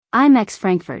IMEX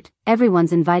Frankfurt,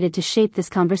 everyone's invited to shape this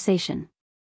conversation.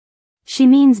 She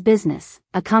Means Business,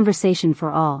 a conversation for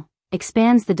all,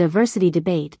 expands the diversity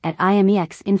debate at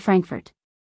IMEX in Frankfurt.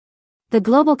 The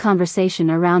global conversation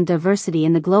around diversity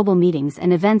in the global meetings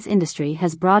and events industry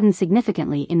has broadened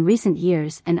significantly in recent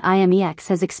years, and IMEX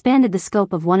has expanded the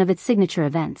scope of one of its signature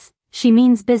events, She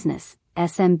Means Business,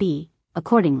 SMB,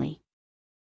 accordingly.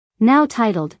 Now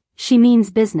titled, She Means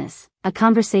Business, a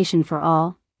conversation for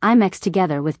all, IMEX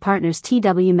together with partners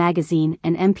TW Magazine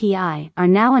and MPI are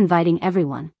now inviting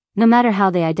everyone, no matter how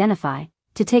they identify,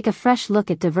 to take a fresh look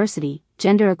at diversity,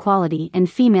 gender equality and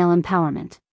female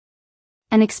empowerment.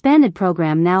 An expanded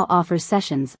program now offers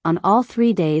sessions on all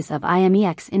 3 days of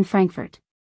IMEX in Frankfurt.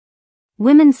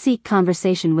 Women Seek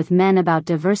Conversation with Men about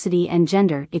Diversity and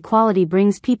Gender Equality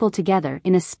brings people together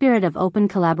in a spirit of open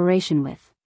collaboration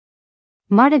with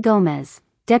Marta Gomez,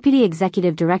 Deputy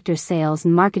Executive Director Sales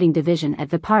and Marketing Division at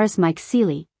Viparis, Mike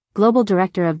Seeley, Global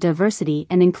Director of Diversity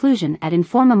and Inclusion at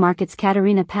Informa Markets,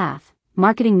 Katarina Path,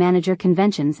 Marketing Manager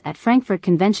Conventions at Frankfurt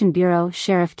Convention Bureau,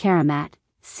 Sheriff Karamat,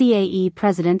 CAE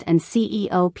President and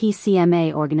CEO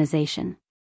PCMA Organization.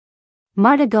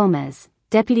 Marta Gomez,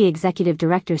 Deputy Executive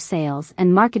Director Sales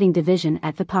and Marketing Division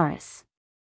at Viparis.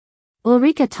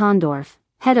 Ulrika Tondorf,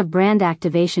 Head of Brand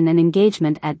Activation and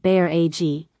Engagement at Bayer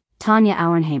AG, Tanya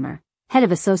Auernheimer, Head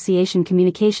of Association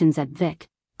Communications at VIC,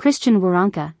 Christian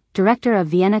Waronka, Director of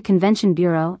Vienna Convention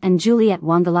Bureau and Juliet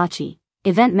Wangalachi,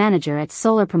 Event Manager at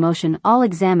Solar Promotion all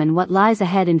examine what lies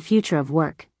ahead in future of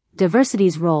work,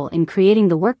 diversity's role in creating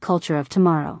the work culture of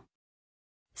tomorrow.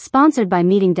 Sponsored by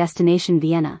Meeting Destination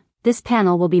Vienna, this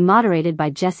panel will be moderated by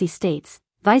Jesse States,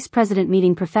 Vice President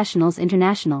Meeting Professionals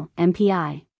International,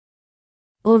 MPI.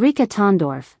 Ulrika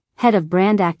Tondorf, Head of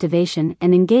Brand Activation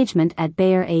and Engagement at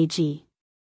Bayer AG.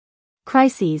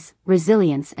 Crises,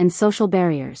 Resilience and Social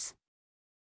Barriers.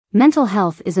 Mental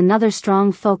health is another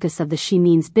strong focus of the She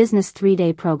Means Business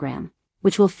 3-day program,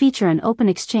 which will feature an open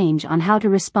exchange on how to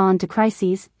respond to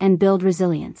crises and build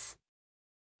resilience.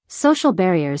 Social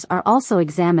barriers are also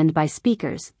examined by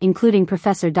speakers, including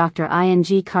Professor Dr.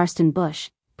 Ing. Karsten Busch,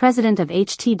 President of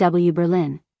HTW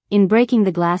Berlin, in Breaking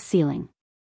the Glass Ceiling.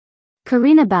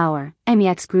 Karina Bauer,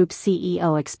 MEX Group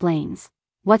CEO explains,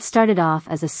 what started off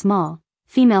as a small,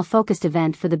 female-focused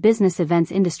event for the business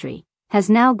events industry, has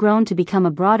now grown to become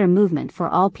a broader movement for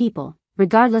all people,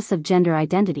 regardless of gender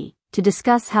identity, to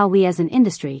discuss how we as an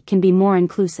industry can be more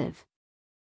inclusive.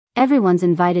 Everyone's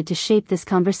invited to shape this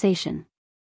conversation.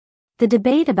 The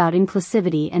debate about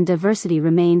inclusivity and diversity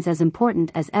remains as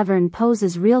important as ever and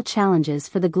poses real challenges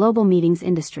for the global meetings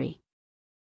industry.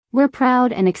 We're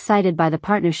proud and excited by the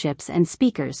partnerships and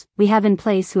speakers we have in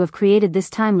place who have created this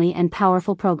timely and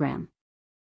powerful program.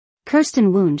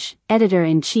 Kirsten Wunsch,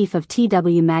 Editor-in-Chief of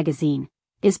TW Magazine,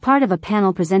 is part of a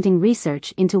panel presenting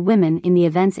research into women in the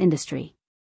events industry.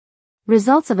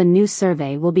 Results of a new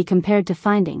survey will be compared to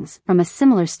findings from a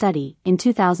similar study in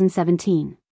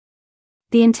 2017.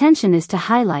 The intention is to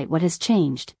highlight what has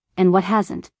changed, and what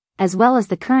hasn't, as well as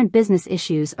the current business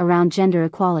issues around gender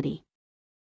equality.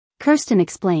 Kirsten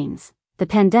explains, the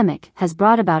pandemic has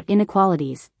brought about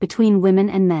inequalities between women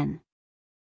and men.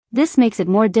 This makes it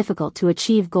more difficult to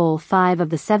achieve Goal 5 of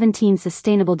the 17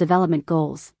 Sustainable Development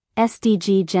Goals,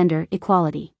 SDG gender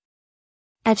equality.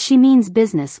 At She Means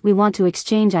Business we want to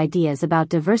exchange ideas about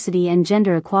diversity and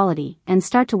gender equality and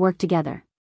start to work together.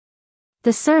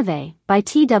 The survey, by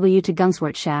TW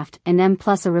Tagungswirtschaft and M+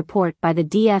 a report by the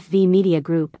DFV Media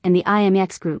Group and the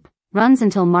IMEX Group, runs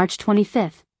until March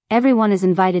 25. Everyone is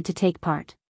invited to take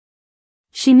part.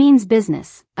 She Means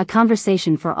Business, a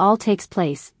conversation for all takes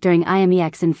place during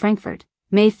IMEX in Frankfurt,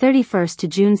 May 31 to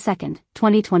June 2,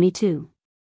 2022.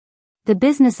 The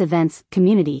business events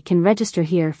community can register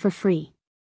here for free.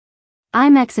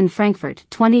 IMEX in Frankfurt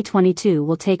 2022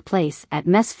 will take place at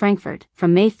Messe Frankfurt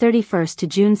from May 31 to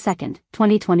June 2,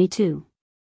 2022.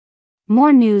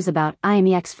 More news about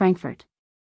IMEX Frankfurt.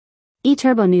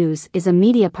 eTurbo News is a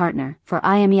media partner for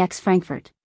IMEX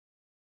Frankfurt.